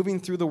been moving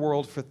through the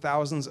world for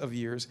thousands of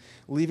years,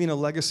 leaving a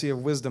legacy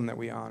of wisdom that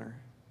we honor.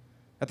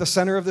 At the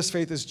center of this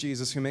faith is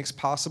Jesus, who makes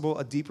possible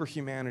a deeper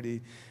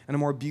humanity and a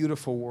more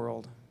beautiful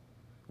world.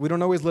 We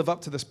don't always live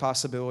up to this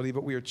possibility,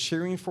 but we are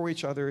cheering for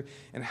each other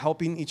and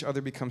helping each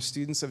other become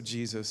students of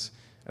Jesus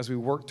as we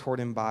work toward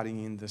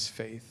embodying this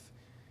faith.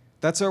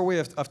 That's our way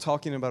of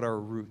talking about our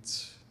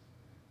roots,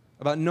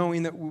 about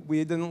knowing that we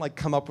didn't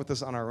come up with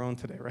this on our own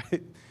today,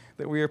 right?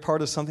 That we are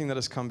part of something that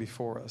has come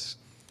before us.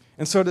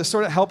 And so to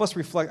sort of help us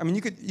reflect,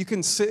 you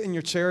can sit in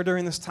your chair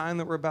during this time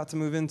that we're about to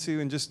move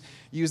into and just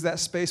use that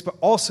space, but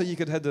also you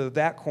could head to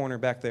that corner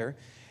back there,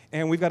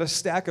 and we've got a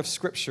stack of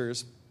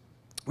scriptures.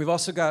 We've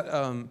also got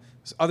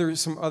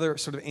some other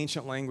sort of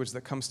ancient language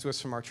that comes to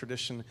us from our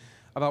tradition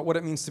about what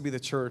it means to be the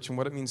church and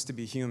what it means to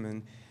be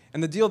human.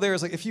 And the deal there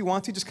is, if you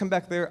want to, just come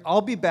back there. I'll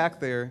be back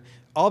there.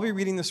 I'll be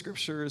reading the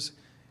scriptures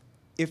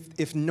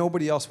if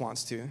nobody else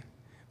wants to.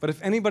 But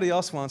if anybody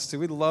else wants to,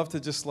 we'd love to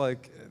just maybe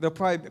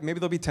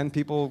there'll be 10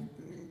 people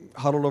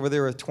huddled over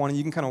there, or 20.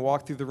 You can kind of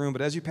walk through the room.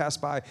 But as you pass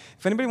by,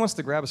 if anybody wants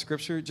to grab a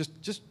scripture,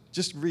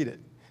 just read it.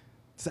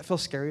 Does that feel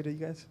scary to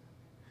you guys?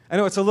 I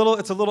know it's a little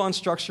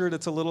unstructured,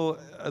 it's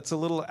a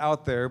little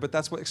out there, but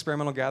that's what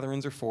experimental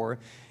gatherings are for.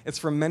 It's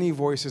for many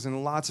voices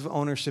and lots of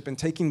ownership and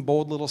taking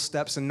bold little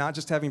steps and not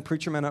just having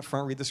preacher men up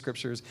front read the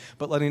scriptures,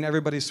 but letting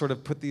everybody sort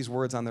of put these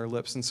words on their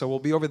lips. And so we'll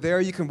be over there.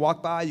 You can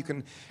walk by, you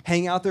can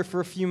hang out there for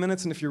a few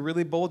minutes, and if you're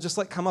really bold, just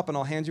come up and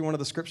I'll hand you one of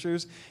the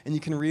scriptures and you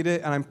can read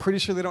it. And I'm pretty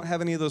sure they don't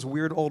have any of those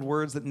weird old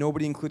words that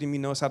nobody, including me,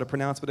 knows how to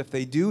pronounce, but if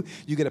they do,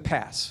 you get a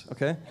pass,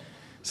 okay?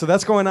 So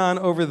that's going on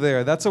over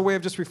there. That's a way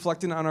of just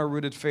reflecting on our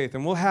rooted faith.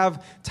 And we'll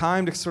have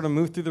time to sort of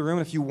move through the room.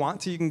 If you want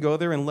to, you can go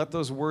there and let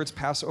those words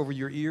pass over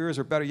your ears,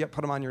 or better yet,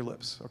 put them on your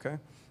lips, okay?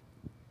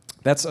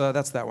 That's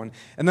that one.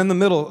 And then the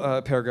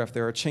middle paragraph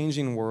there, a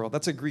changing world.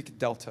 That's a Greek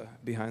delta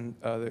behind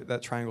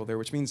that triangle there,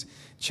 which means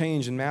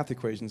change in math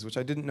equations, which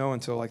I didn't know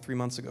until 3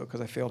 months ago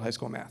because I failed high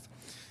school math.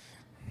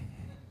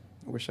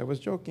 I wish I was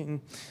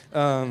joking.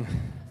 Here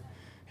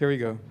we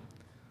go.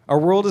 Our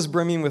world is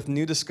brimming with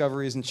new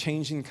discoveries and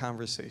changing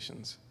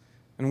conversations.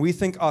 And we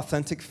think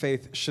authentic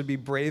faith should be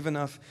brave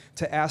enough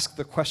to ask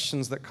the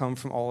questions that come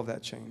from all of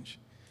that change.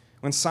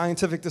 When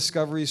scientific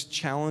discoveries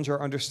challenge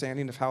our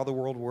understanding of how the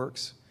world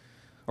works,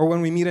 or when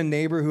we meet a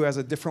neighbor who has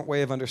a different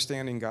way of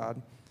understanding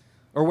God,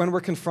 or when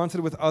we're confronted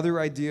with other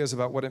ideas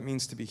about what it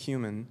means to be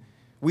human,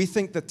 we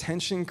think the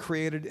tension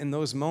created in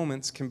those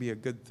moments can be a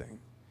good thing.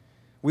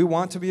 We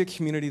want to be a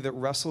community that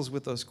wrestles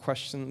with those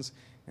questions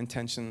and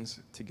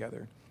tensions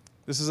together.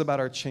 This is about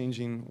our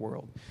changing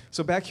world.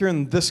 So back here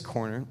in this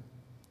corner,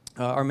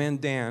 our man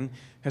Dan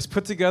has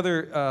put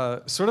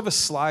together sort of a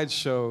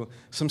slideshow,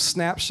 some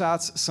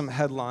snapshots, some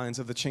headlines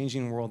of the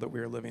changing world that we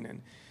are living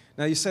in.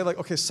 Now you say,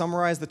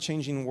 summarize the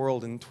changing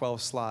world in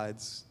 12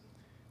 slides.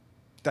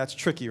 That's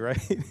tricky, right?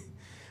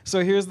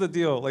 So here's the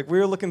deal. Like, we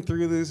were looking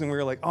through these and we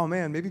were like, oh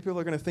man, maybe people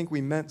are going to think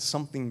we meant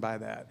something by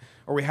that,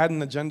 or we had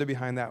an agenda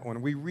behind that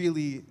one. We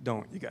really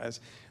don't, you guys.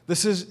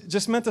 This is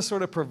just meant to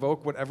sort of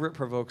provoke whatever it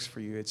provokes for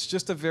you. It's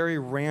just a very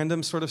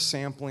random sort of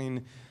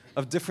sampling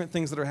of different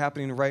things that are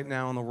happening right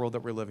now in the world that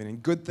we're living in.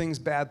 Good things,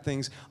 bad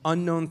things,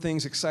 unknown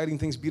things, exciting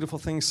things, beautiful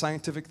things,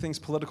 scientific things,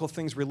 political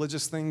things,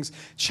 religious things,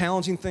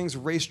 challenging things,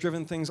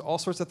 race-driven things, all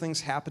sorts of things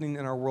happening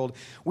in our world.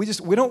 We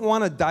don't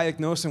want to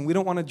diagnose and we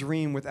don't want to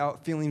dream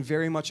without feeling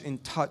very much in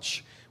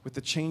touch with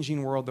the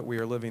changing world that we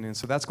are living in.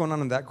 So that's going on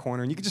in that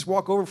corner. And you can just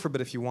walk over for a bit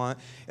if you want.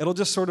 It'll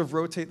just sort of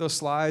rotate those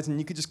slides, and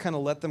you could just kind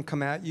of let them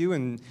come at you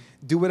and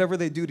do whatever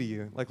they do to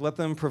you. Like, let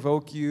them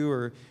provoke you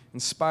or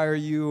inspire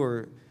you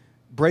or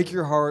break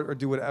your heart or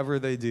do whatever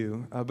they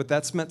do. But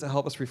that's meant to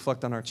help us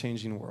reflect on our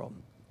changing world.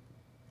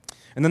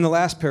 And then the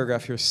last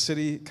paragraph here,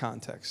 city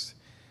context.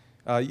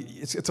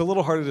 It's a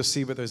little harder to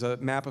see, but there's a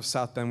map of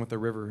South Bend with the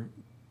river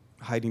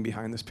hiding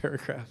behind this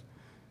paragraph.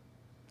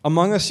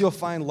 Among us, you'll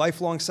find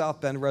lifelong South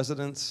Bend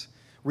residents,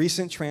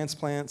 recent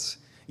transplants,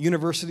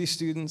 university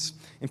students,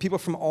 and people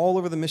from all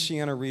over the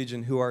Michiana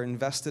region who are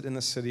invested in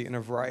the city in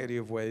a variety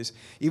of ways,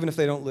 even if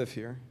they don't live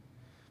here.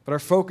 But our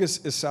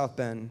focus is South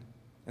Bend,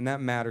 and that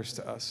matters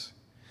to us.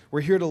 We're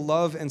here to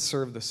love and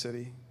serve the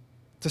city,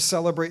 to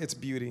celebrate its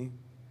beauty,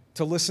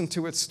 to listen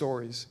to its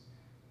stories,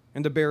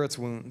 and to bear its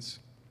wounds.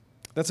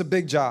 That's a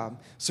big job.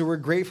 So we're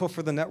grateful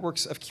for the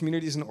networks of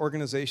communities and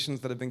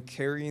organizations that have been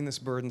carrying this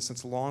burden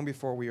since long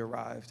before we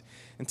arrived.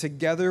 And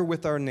together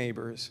with our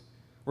neighbors,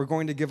 we're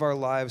going to give our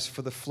lives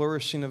for the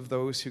flourishing of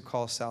those who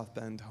call South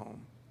Bend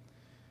home.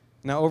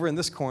 Now, over in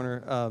this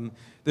corner,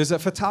 there's a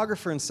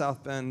photographer in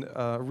South Bend,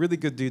 a really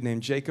good dude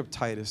named Jacob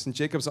Titus. And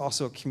Jacob's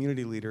also a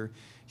community leader.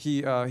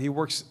 He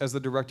works as the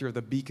director of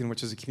the Beacon,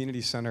 which is a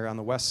community center on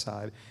the west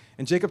side.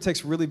 And Jacob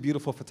takes really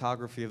beautiful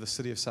photography of the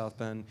city of South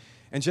Bend.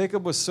 And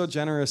Jacob was so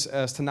generous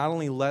as to not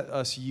only let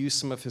us use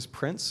some of his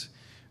prints,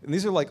 and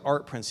these are like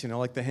art prints,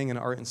 like they hang in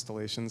art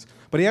installations,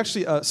 but he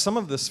actually, some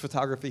of this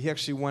photography, he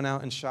actually went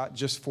out and shot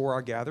just for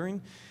our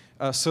gathering,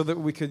 so that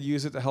we could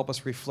use it to help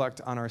us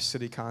reflect on our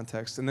city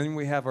context. And then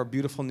we have our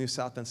beautiful new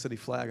South Bend City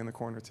flag in the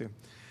corner, too.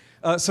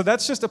 So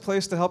that's just a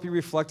place to help you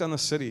reflect on the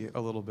city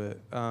a little bit.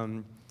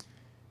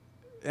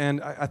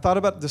 And I thought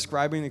about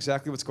describing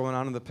exactly what's going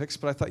on in the pics,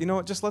 but I thought, you know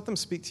what, just let them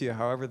speak to you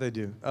however they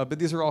do. But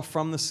these are all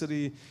from the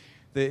city.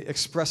 They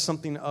express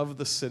something of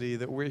the city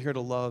that we're here to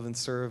love and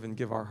serve and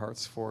give our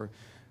hearts for.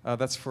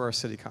 That's for our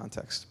city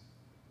context.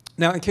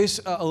 Now, in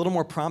case a little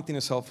more prompting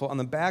is helpful, on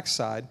the back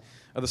side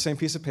of the same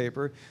piece of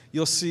paper,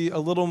 you'll see a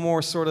little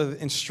more sort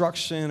of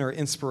instruction or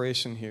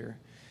inspiration here.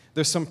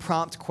 There's some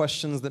prompt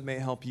questions that may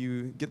help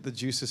you get the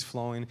juices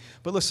flowing.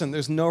 But listen,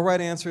 there's no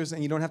right answers,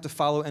 and you don't have to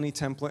follow any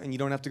template, and you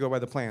don't have to go by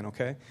the plan,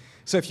 okay?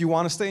 So if you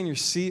want to stay in your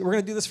seat, we're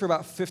going to do this for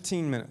about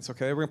 15 minutes,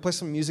 okay? We're going to play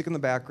some music in the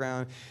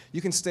background.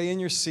 You can stay in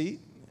your seat.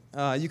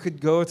 You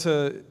could go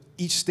to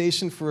each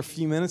station for a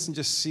few minutes and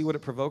just see what it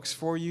provokes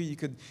for you. You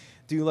could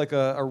do like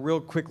a real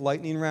quick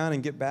lightning round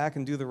and get back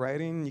and do the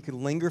writing. You could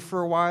linger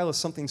for a while if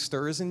something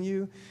stirs in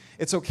you.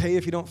 It's okay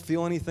if you don't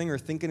feel anything or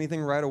think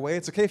anything right away.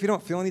 It's okay if you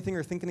don't feel anything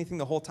or think anything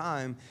the whole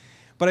time.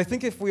 But I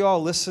think if we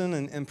all listen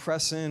and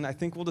press in, I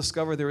think we'll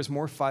discover there is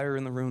more fire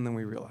in the room than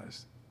we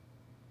realized.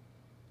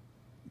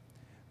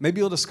 Maybe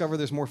you'll discover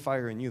there's more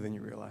fire in you than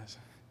you realize.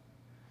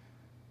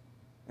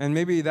 And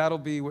maybe that'll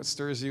be what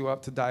stirs you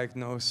up to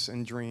diagnose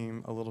and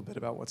dream a little bit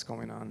about what's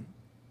going on.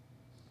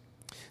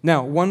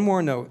 Now, one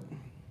more note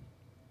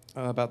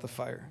about the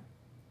fire.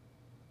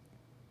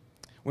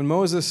 When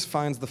Moses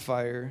finds the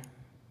fire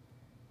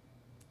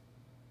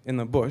in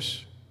the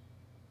bush,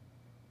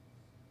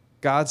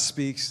 God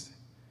speaks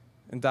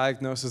and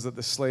diagnoses that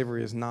the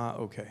slavery is not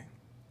okay.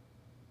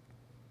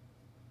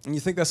 And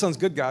you think, that sounds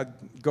good, God.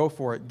 Go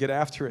for it. Get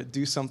after it.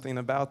 Do something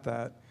about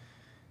that.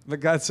 But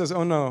God says,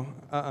 oh no,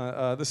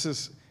 this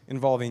is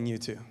involving you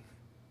too.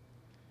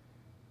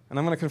 And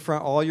I'm going to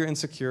confront all your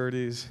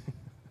insecurities.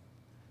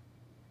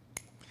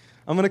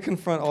 I'm going to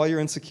confront all your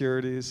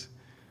insecurities.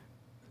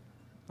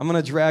 I'm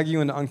going to drag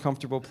you into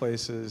uncomfortable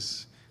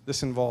places.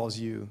 This involves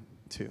you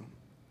too.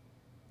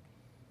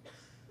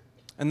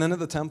 And then at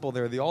the temple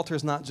there, the altar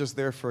is not just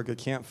there for a good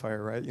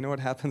campfire, right? You know what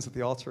happens at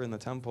the altar in the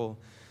temple?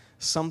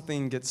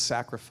 Something gets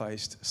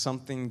sacrificed.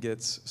 Something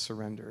gets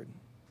surrendered.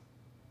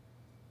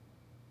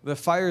 The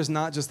fire is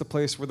not just the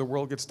place where the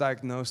world gets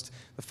diagnosed.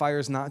 The fire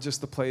is not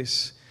just the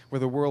place where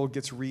the world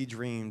gets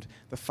redreamed.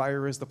 The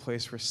fire is the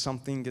place where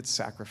something gets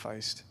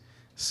sacrificed.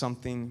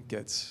 Something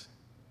gets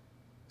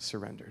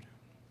surrendered.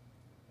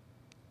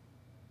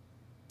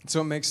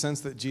 So it makes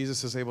sense that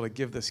Jesus is able to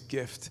give this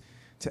gift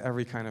to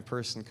every kind of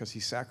person because he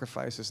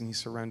sacrifices and he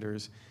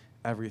surrenders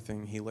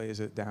everything. He lays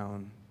it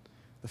down.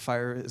 The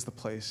fire is the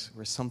place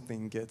where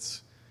something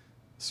gets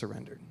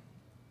surrendered.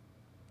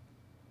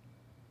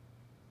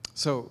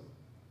 So,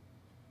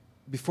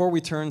 before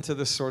we turn to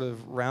this sort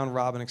of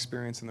round-robin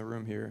experience in the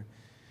room here,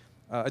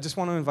 I just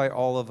want to invite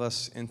all of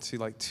us into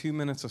like 2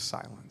 minutes of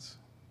silence.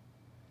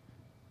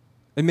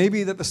 It may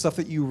be that the stuff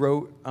that you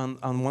wrote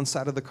on one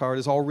side of the card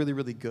is all really,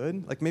 really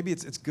good. Like maybe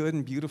it's good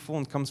and beautiful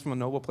and comes from a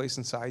noble place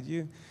inside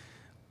you.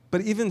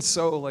 But even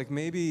so, like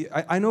maybe,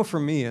 I know for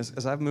me,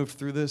 as I've moved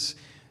through this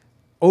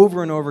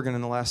over and over again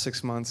in the last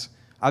 6 months,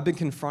 I've been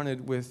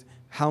confronted with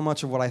how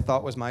much of what I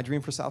thought was my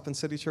dream for South Bend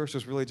City Church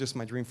was really just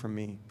my dream for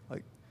me.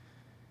 Like,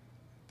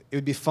 it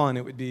would be fun.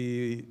 It would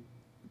be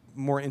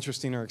more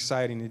interesting or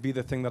exciting. It'd be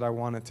the thing that I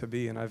want it to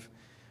be. And I've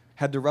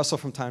had to wrestle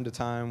from time to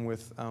time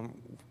with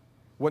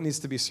what needs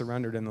to be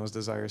surrendered in those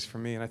desires for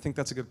me. And I think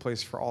that's a good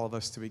place for all of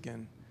us to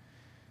begin.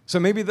 So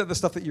maybe that the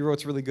stuff that you wrote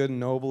is really good and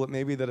noble. It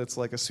may be that it's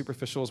like as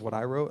superficial as what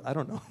I wrote. I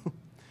don't know.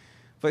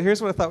 But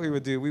here's what I thought we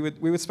would do. We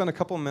would spend a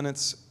couple of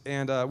minutes,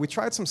 and we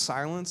tried some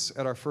silence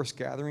at our first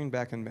gathering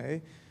back in May.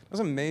 I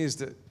was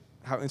amazed at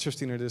how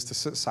interesting it is to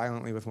sit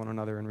silently with one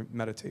another and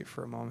meditate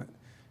for a moment,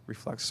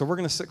 reflect. So we're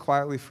going to sit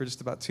quietly for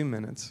just about 2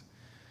 minutes.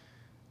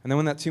 And then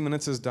when that 2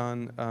 minutes is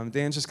done,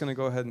 Dan's just going to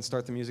go ahead and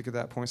start the music at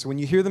that point. So when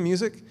you hear the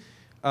music,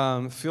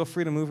 feel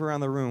free to move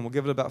around the room. We'll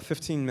give it about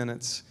 15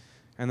 minutes,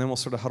 and then we'll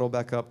sort of huddle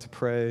back up to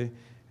pray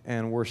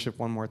and worship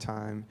one more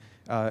time.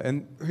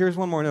 And here's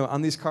one more note.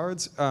 On these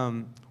cards,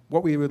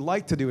 what we would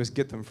like to do is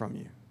get them from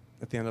you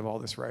at the end of all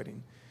this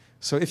writing.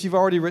 So if you've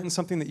already written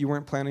something that you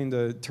weren't planning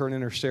to turn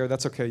in or share,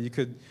 that's okay. You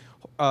could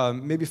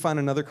maybe find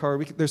another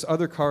card. There's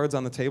other cards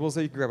on the tables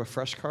there. You could grab a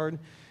fresh card,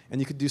 and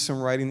you could do some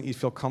writing that you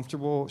feel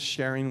comfortable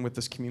sharing with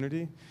this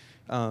community.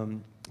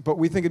 But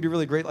we think it'd be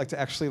really great to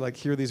actually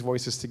hear these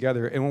voices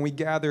together. And when we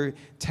gather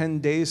 10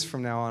 days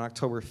from now on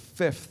October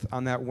 5th,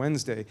 on that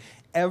Wednesday,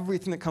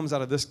 everything that comes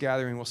out of this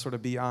gathering will sort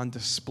of be on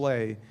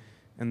display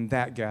in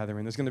that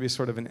gathering. There's going to be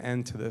sort of an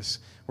end to this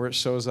where it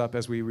shows up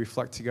as we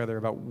reflect together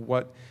about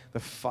what the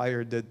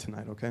fire did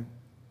tonight, okay?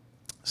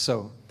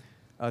 So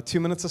 2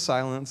 minutes of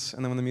silence,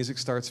 and then when the music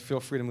starts, feel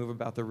free to move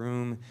about the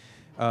room.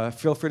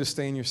 Feel free to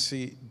stay in your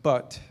seat,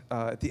 but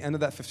at the end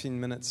of that 15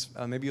 minutes,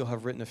 maybe you'll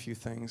have written a few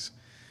things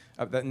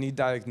that need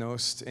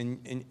diagnosed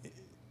in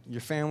your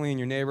family, in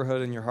your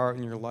neighborhood, in your heart,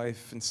 in your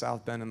life, in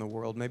South Bend, in the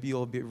world. Maybe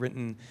you'll have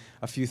written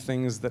a few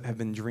things that have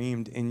been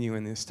dreamed in you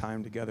in this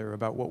time together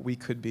about what we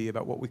could be,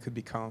 about what we could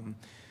become,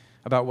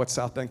 about what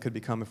South Bend could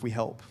become if we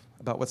help,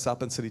 about what South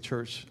Bend City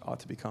Church ought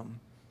to become.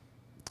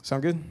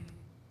 Sound good?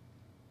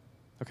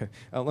 Okay.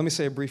 Let me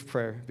say a brief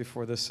prayer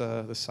before this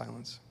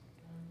silence.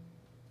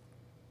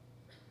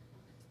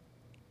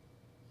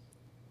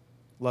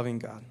 Loving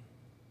God,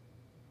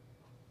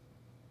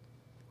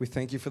 we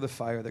thank you for the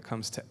fire that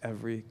comes to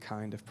every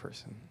kind of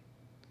person,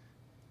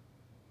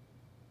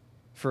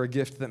 for a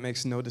gift that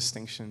makes no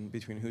distinction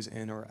between who's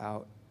in or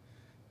out,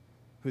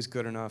 who's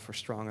good enough or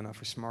strong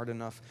enough or smart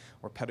enough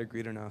or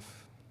pedigreed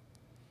enough.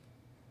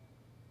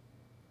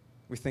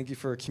 We thank you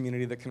for a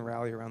community that can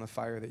rally around the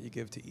fire that you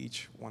give to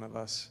each one of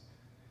us.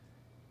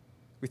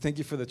 We thank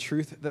you for the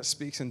truth that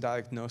speaks and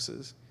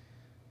diagnoses,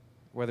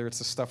 whether it's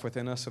the stuff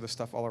within us or the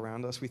stuff all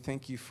around us. We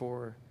thank you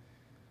for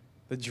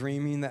the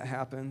dreaming that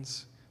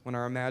happens when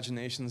our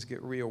imaginations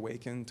get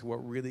reawakened to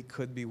what really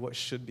could be, what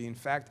should be. In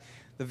fact,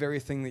 the very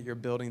thing that you're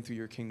building through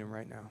your kingdom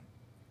right now.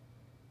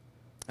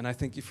 And I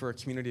thank you for a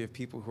community of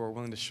people who are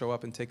willing to show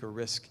up and take a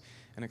risk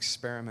and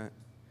experiment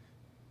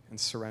and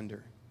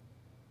surrender.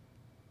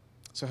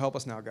 So help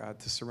us now, God,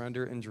 to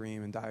surrender and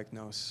dream and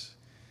diagnose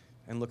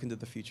and look into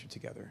the future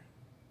together.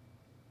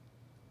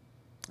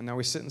 And now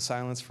we sit in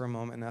silence for a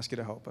moment and ask you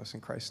to help us. In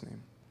Christ's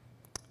name,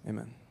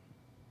 amen.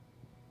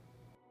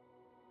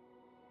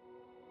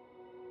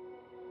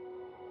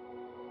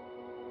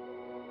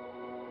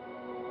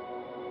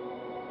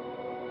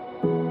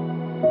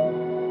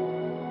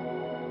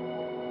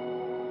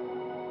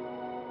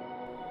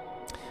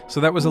 So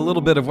that was a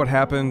little bit of what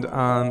happened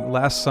on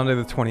last Sunday,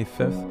 the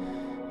 25th.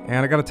 And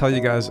I got to tell you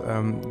guys,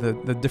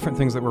 the different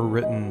things that were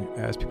written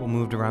as people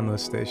moved around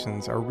those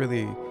stations are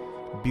really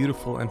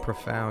beautiful and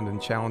profound and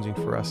challenging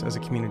for us as a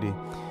community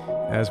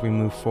as we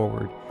move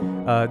forward.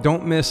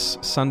 Don't miss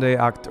Wednesday,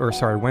 October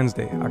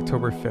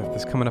 5th.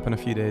 It's coming up in a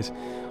few days.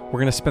 We're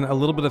going to spend a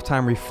little bit of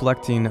time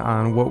reflecting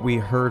on what we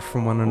heard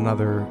from one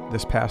another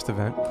this past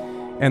event.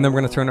 And then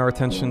we're going to turn our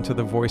attention to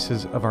the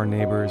voices of our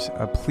neighbors.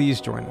 Please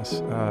join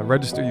us.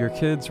 Register your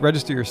kids.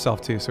 Register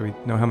yourself, too, so we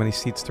know how many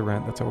seats to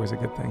rent. That's always a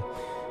good thing.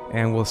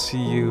 And we'll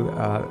see you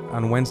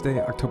on Wednesday,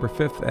 October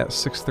 5th at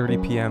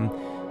 6:30 p.m.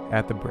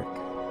 at the Brick.